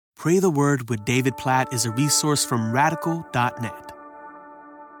Pray the Word with David Platt is a resource from radical.net.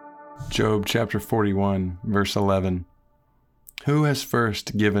 Job chapter 41, verse 11. Who has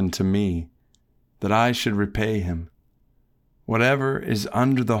first given to me that I should repay him? Whatever is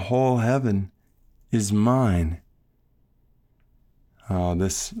under the whole heaven is mine.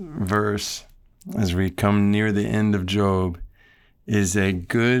 This verse, as we come near the end of Job, is a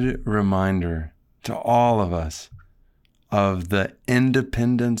good reminder to all of us of the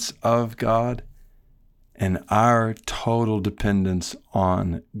independence of God and our total dependence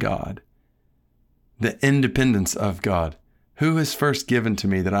on God. The independence of God. Who has first given to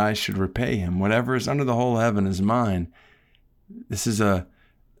me that I should repay him? Whatever is under the whole heaven is mine. This is an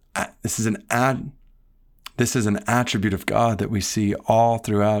attribute of God that we see all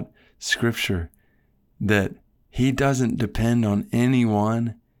throughout Scripture, that he doesn't depend on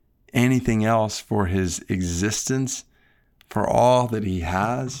anyone, anything else for his existence, for all that he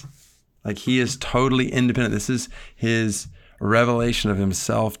has. Like, he is totally independent. This is his revelation of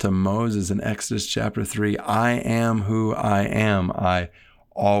himself to Moses in Exodus chapter 3. I am who I am. I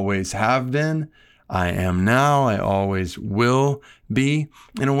always have been. I am now. I always will be,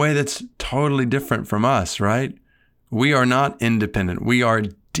 in a way that's totally different from us, right? We are not independent. We are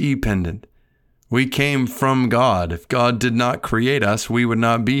dependent. We came from God. If God did not create us, we would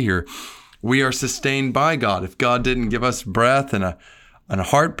not be here. We are sustained by God. If God didn't give us breath and a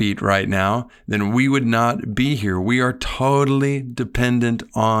heartbeat right now, then we would not be here. We are totally dependent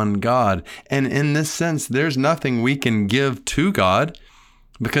on God. And in this sense, there's nothing we can give to God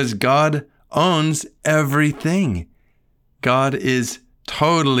because God owns everything. God is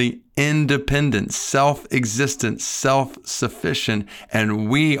totally independent, self-existent, self-sufficient, and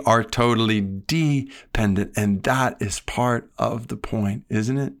we are totally dependent. And that is part of the point,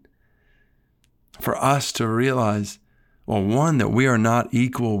 isn't it? For us to realize, well, one, that we are not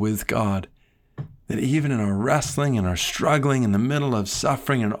equal with God, that even in our wrestling and our struggling in the middle of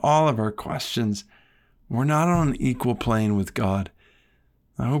suffering and all of our questions, we're not on an equal plane with God.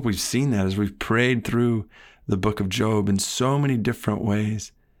 I hope we've seen that as we've prayed through the book of Job in so many different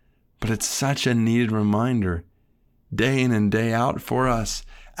ways. But it's such a needed reminder day in and day out for us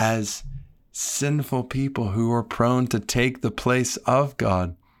as sinful people who are prone to take the place of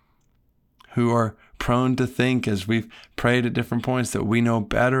God, who are prone to think, as we've prayed at different points, that we know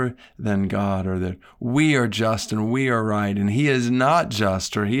better than God, or that we are just and we are right and he is not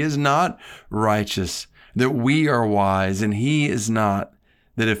just, or he is not righteous, that we are wise and he is not,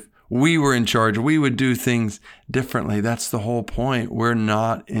 that if we were in charge, we would do things differently. That's the whole point. We're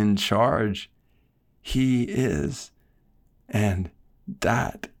not in charge. He is. And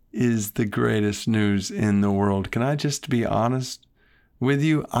that is the greatest news in the world. Can I just be honest with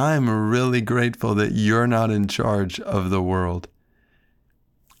you? I'm really grateful that you're not in charge of the world.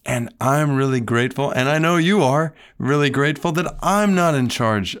 And I'm really grateful, and I know you are really grateful, that I'm not in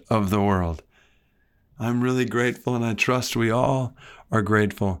charge of the world. I'm really grateful, and I trust we all are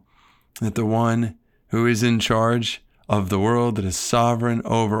grateful, that the one who is in charge of the world, that is sovereign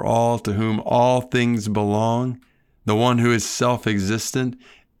over all, to whom all things belong, the one who is self-existent,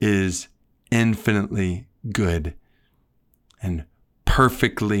 is infinitely good and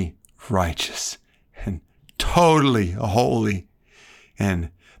perfectly righteous and totally holy.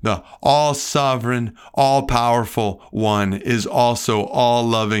 And the all-sovereign, all-powerful one is also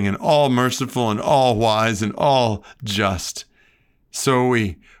all-loving and all-merciful and all-wise and all-just. So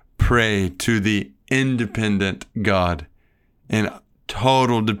we pray to the independent God in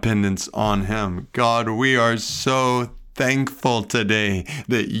total dependence on him. God, we are so thankful today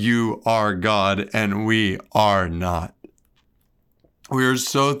that you are God and we are not. We are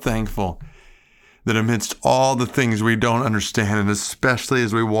so thankful that amidst all the things we don't understand, and especially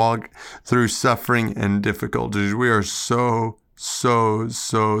as we walk through suffering and difficulties, we are so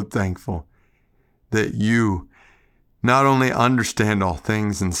thankful that you not only understand all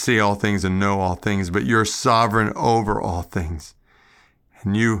things and see all things and know all things, but you're sovereign over all things.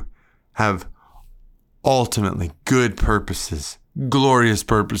 And you have ultimately good purposes, glorious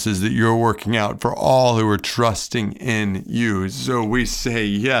purposes that you're working out for all who are trusting in you. So we say,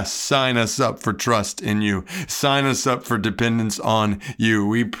 yes, sign us up for trust in you. Sign us up for dependence on you.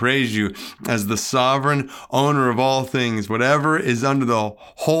 We praise you as the sovereign owner of all things. Whatever is under the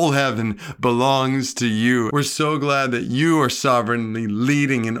whole heaven belongs to you. We're so glad that you are sovereignly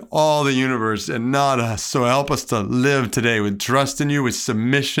leading in all the universe and not us. So help us to live today with trust in you, with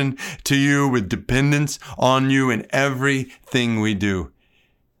submission to you, with dependence on you in everything we do.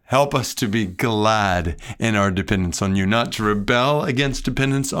 Help us to be glad in our dependence on you, not to rebel against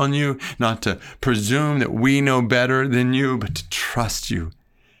dependence on you, not to presume that we know better than you, but to trust you,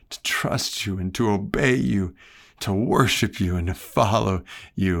 to trust you and to obey you, to worship you and to follow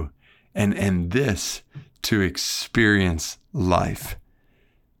you, and this to experience life.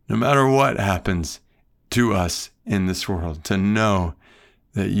 No matter what happens to us in this world, to know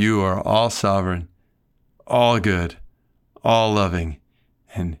that you are all sovereign, all good, all loving,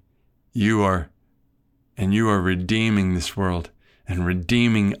 and you are redeeming this world and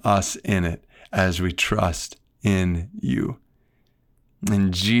redeeming us in it as we trust in you.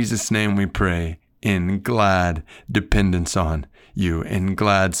 In Jesus' name we pray, in glad dependence on you, in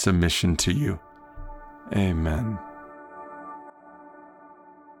glad submission to you. Amen.